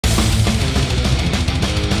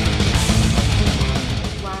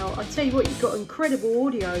tell you what, you've got incredible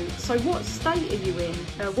audio. So what state are you in?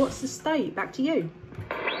 What's the state? Back to you.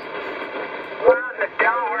 We're on the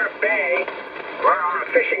Delaware Bay. We're on a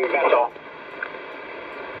fishing vessel.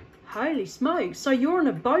 Holy smokes. So you're on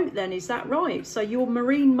a boat then, is that right? So you're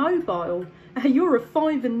marine mobile. You're a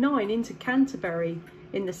 5 and 9 into Canterbury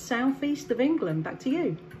in the southeast of England. Back to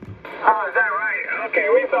you. Oh, is that right? Okay,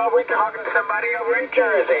 we thought we were talking to somebody over in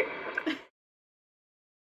Jersey.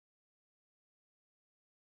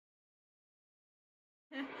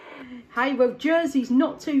 Hey, well, Jersey's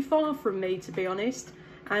not too far from me, to be honest.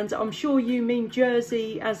 And I'm sure you mean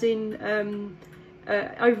Jersey as in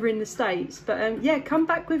over in the States. But yeah, come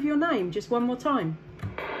back with your name just one more time.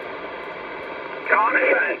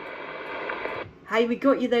 Jonathan. Hey, we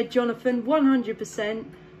got you there, Jonathan, 100%.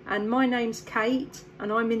 And my name's Kate,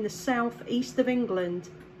 and I'm in the southeast of England,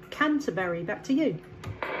 Canterbury. Back to you.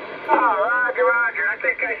 Oh, Roger, Roger. I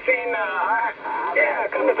think I seen, yeah,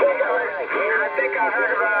 come to think of it, I think I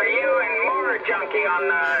heard about you and More Junkie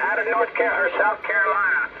on, out of South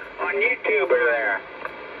Carolina on YouTube or there.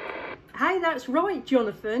 Hey, that's right,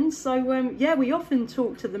 Jonathan. So, yeah, we often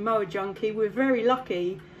talk to the Mower Junkie. We're very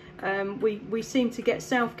lucky. We seem to get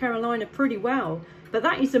South Carolina pretty well. But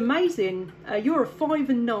that is amazing. You're a 5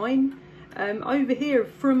 and 9 over here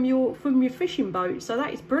from your fishing boat. So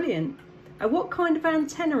that is brilliant. What kind of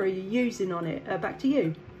antenna are you using on it? Back to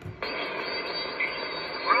you.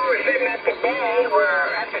 Well, we're sitting at the bay.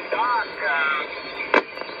 We're at the dock.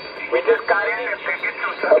 We just got in to get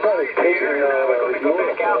some supplies here. We're going to go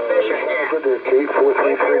back out fishing again. Good there, Kate.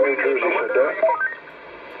 433 New Jersey, said that.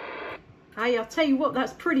 Hey, I'll tell you what,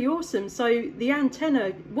 that's pretty awesome. So the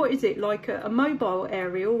antenna, what is it, like a mobile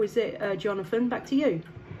aerial? Is it, Jonathan? Back to you.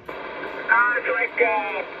 It's like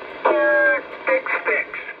 2 big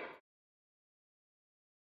sticks.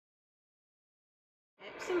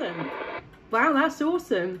 Excellent. Wow, that's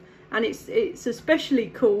awesome. And it's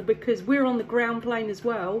especially cool because we're on the ground plane as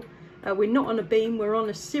well. We're not on a beam, we're on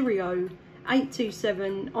a Sirio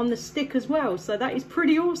 827 on the stick as well. So that is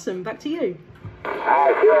pretty awesome. Back to you. That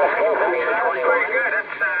was pretty good. That's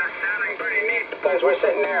sounding pretty neat because we're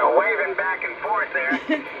sitting there waving back and forth there.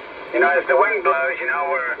 You know, as the wind blows, you know,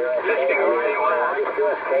 we're listening really well.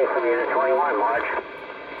 From Unit 21, March.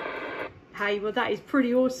 Hey, well, that is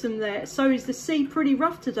pretty awesome there. So is the sea pretty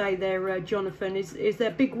rough today there, Jonathan? Is there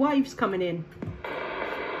big waves coming in?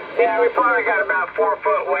 Yeah, we probably got about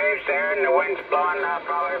 4-foot waves there, and the wind's blowing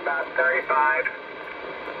probably about 35.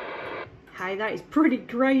 Hey, that is pretty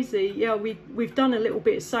crazy. Yeah, we've done a little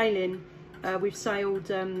bit of sailing. We've sailed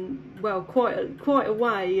well quite a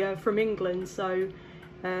way from England. So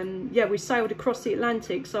yeah, we sailed across the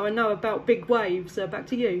Atlantic. So I know about big waves. Back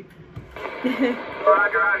to you.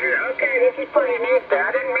 Roger, Roger. Okay, this is pretty neat there.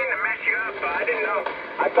 I didn't mean to mess you up. I didn't know.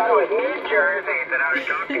 I thought it was New Jersey that I was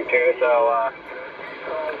talking to. So.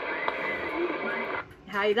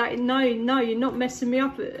 Hey, no, you're not messing me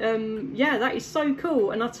up. Yeah, that is so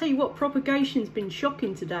cool. And I'll tell you what, propagation's been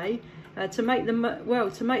shocking today. To make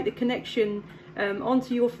the connection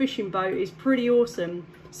onto your fishing boat is pretty awesome.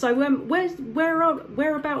 So,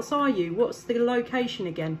 whereabouts are you? What's the location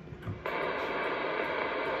again?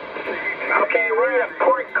 Okay, we're at a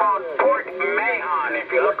port called Port Mahon.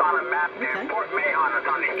 If you look on a map there, okay. Port Mahon is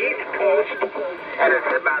on the east coast, and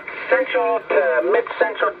it's about central to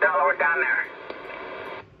mid-central Delaware down there.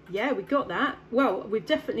 Yeah, we got that. Well, we'll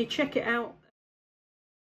definitely check it out.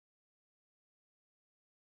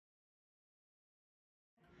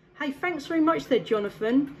 Hey, thanks very much there,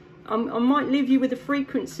 Jonathan. I might leave you with a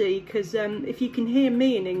frequency because if you can hear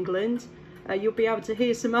me in England, you'll be able to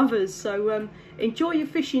hear some others. So enjoy your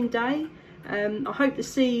fishing day. I hope the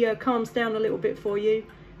sea calms down a little bit for you.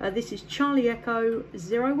 This is Charlie Echo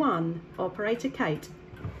 01, Operator Kate.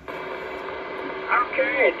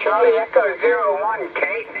 Okay, Charlie Echo 01,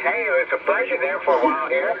 Kate. Hey, it was a pleasure there for a while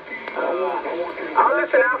here. I'll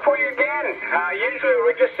listen out for you again. Usually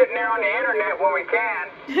we're just sitting there on the internet when we can.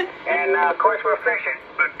 And, of course, we're fishing.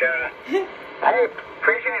 But, hey,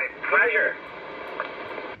 appreciate it. Pleasure.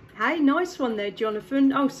 Hey, nice one there,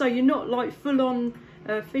 Jonathan. Oh, so you're not, like, full-on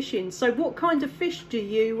fishing. So what kind of fish do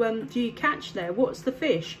you catch there? What's the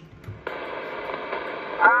fish?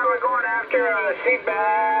 We're going after sea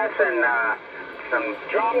bass and some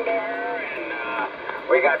dromedare, and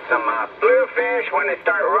we got some bluefish when they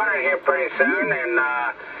start running here pretty soon, and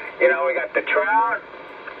you know, we got the trout.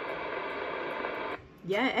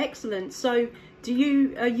 Yeah, excellent. So do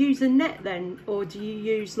you use a net then, or do you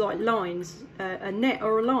use like lines, a net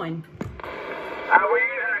or a line? We're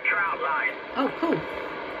using a trout line. Oh, cool.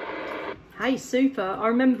 Hey, super. I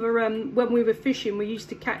remember when we were fishing, we used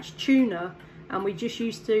to catch tuna, and we just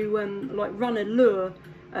used to like run a lure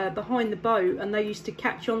behind the boat, and they used to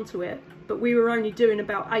catch onto it, but we were only doing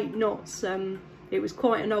about 8 knots. It was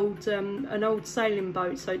quite an old sailing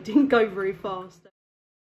boat, so it didn't go very fast.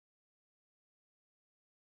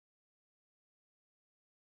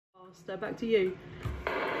 Back to you.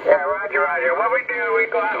 Yeah, roger, roger. What we do, we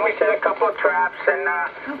go out and we set a couple of traps, and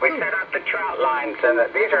we set up the trout lines. And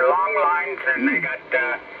these are long lines, and they got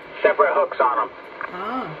separate hooks on them.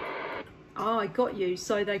 Ah, I got you.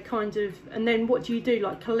 So they kind of, and then what do you do?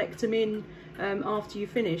 Like collect them in after you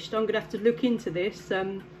finished? I'm gonna have to look into this.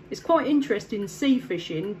 It's quite interesting sea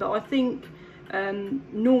fishing, but I think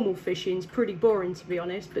normal fishing's pretty boring, to be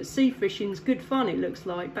honest. But sea fishing's good fun, it looks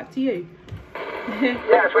like. Back to you.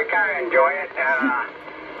 Yes, we kind of enjoy it.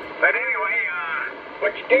 But anyway,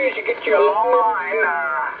 what you do is you get you a long line,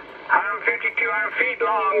 150, 200 feet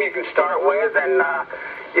long you can start with, and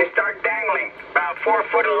you start dangling about 4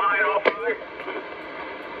 foot of line off of it,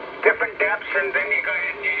 different depths, and then you go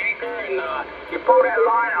ahead and you anchor, and you pull that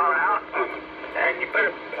line on out, and you put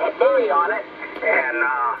a buoy on it, and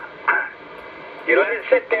you let it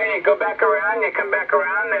sit there, and you go back around, you come back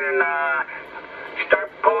around, and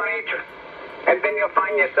start pulling each, and then you'll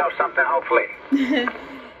find yourself something, hopefully.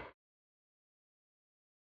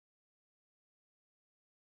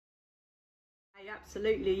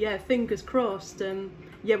 Absolutely, yeah. Fingers crossed.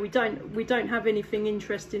 Yeah, we don't have anything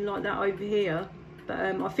interesting like that over here. But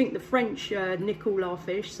I think the French nick all our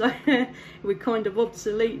fish, so we're kind of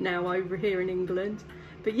obsolete now over here in England.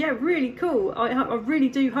 But yeah, really cool. I really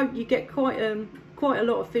do hope you get quite a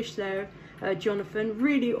lot of fish there, Jonathan.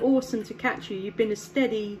 Really awesome to catch you. You've been a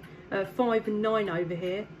steady 5 and 9 over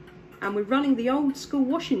here, and we're running the old school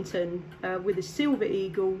Washington with a silver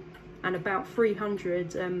eagle and about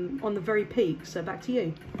 300 on the very peak. So back to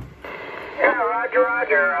you. Yeah, roger,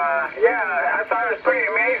 roger. Yeah, I thought it was pretty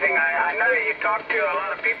amazing. I know that you talk to a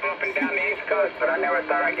lot of people up and down the East Coast, but I never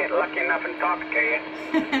thought I'd get lucky enough and talk to you.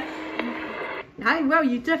 Hey, well,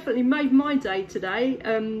 you definitely made my day today.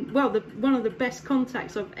 Well, one of the best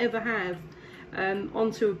contacts I've ever had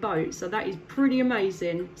onto a boat, so that is pretty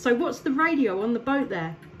amazing. So what's the radio on the boat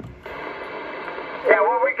there? Yeah,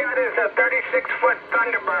 what we got is a 36-foot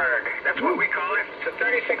Thunderbird. That's what we call it. It's a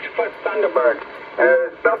 36-foot Thunderbird.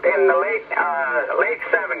 Built in the late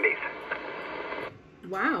 70s.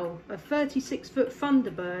 Wow, a 36-foot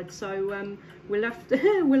Thunderbird. So we'll have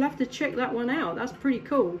to check that one out. That's pretty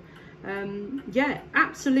cool. Yeah,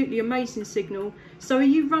 absolutely amazing signal. So are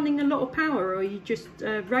you running a lot of power, or are you just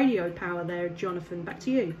radio power there, Jonathan? Back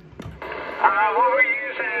to you. What we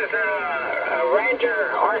use is a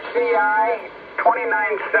Ranger RCI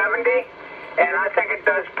 2970, and I think it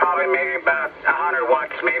does probably maybe about 100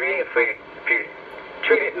 watts, maybe, if you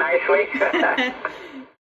treat it nicely.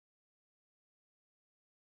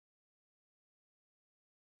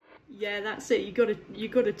 Yeah, that's it. You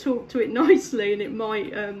got to talk to it nicely, and it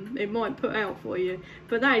might put out for you.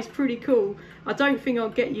 But that is pretty cool. I don't think I'll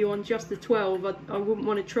get you on just the 12. I wouldn't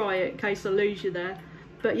want to try it in case I lose you there.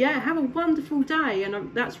 But yeah, have a wonderful day,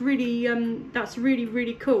 and that's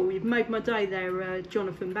really cool. You've made my day there,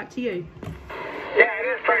 Jonathan. Back to you. Yeah, it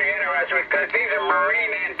is pretty interesting because these are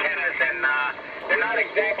Maureen antennas, and they're not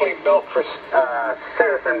exactly built for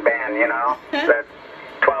citizen band, you know. That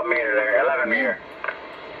 12 meter there, 11 meter.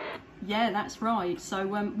 Yeah, that's right. So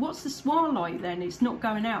what's the SWAR like then? It's not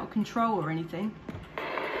going out of control or anything?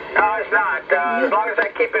 No, it's not. As long as I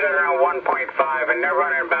keep it around 1.5, and they're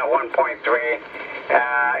running about 1.3,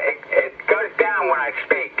 it goes down when I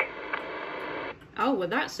speak. Oh, well,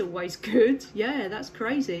 that's always good. Yeah, that's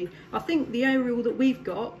crazy. I think the aerial that we've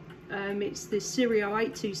got, it's the Sirio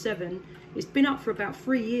 827. It's been up for about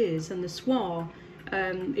 3 years, and the SWAR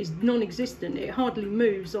is non-existent. It hardly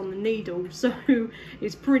moves on the needle, so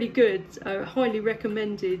it's pretty good. Highly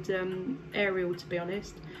recommended aerial, to be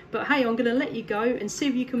honest. But hey, I'm going to let you go and see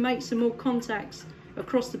if you can make some more contacts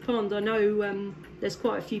across the pond. I know there's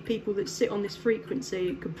quite a few people that sit on this frequency.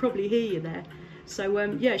 It could probably hear you there. So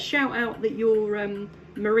yeah, shout out that you're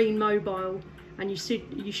Marine Mobile, and you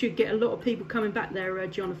should get a lot of people coming back there,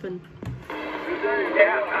 Jonathan.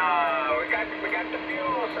 Yeah, we got the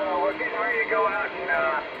fuel, so we're getting ready to go out,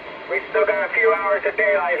 and we still got a few hours of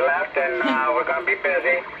daylight left, and we're going to be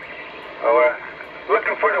busy. We're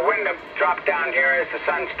looking for the wind to drop down here as the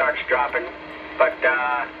sun starts dropping. But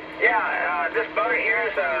yeah, this boat here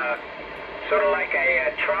is sort of like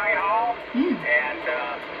a tri-hull, and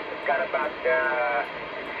it's got about 7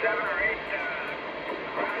 or 8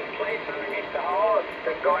 ground plates underneath the hull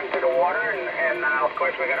that go into the water, and of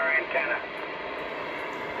course we got our antenna.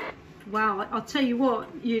 Wow, I'll tell you what,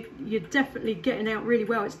 you're definitely getting out really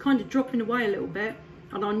well. It's kind of dropping away a little bit,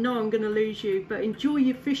 and I know I'm going to lose you, but enjoy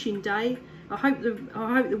your fishing day. I hope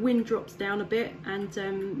the wind drops down a bit and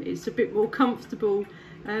it's a bit more comfortable.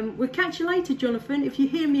 We'll catch you later, Jonathan. If you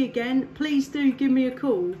hear me again, please do give me a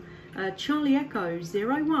call. Charlie Echo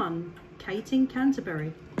 01, Kate in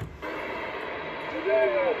Canterbury.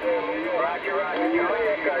 Roger, Charlie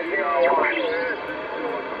Echo 01.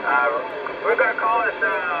 We're going to call this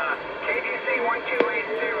KDC 1280.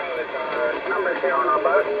 It's our number here on our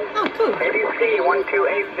boat. Oh, cool. KDC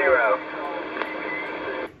 1280.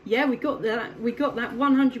 Yeah, we got that. We got that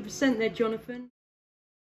 100% there, Jonathan.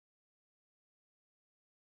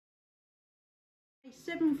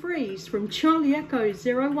 7 threes from Charlie Echo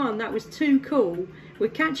 01. That was too cool. We'll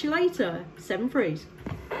catch you later. 7 threes.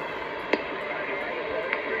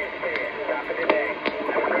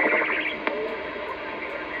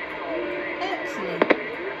 Excellent.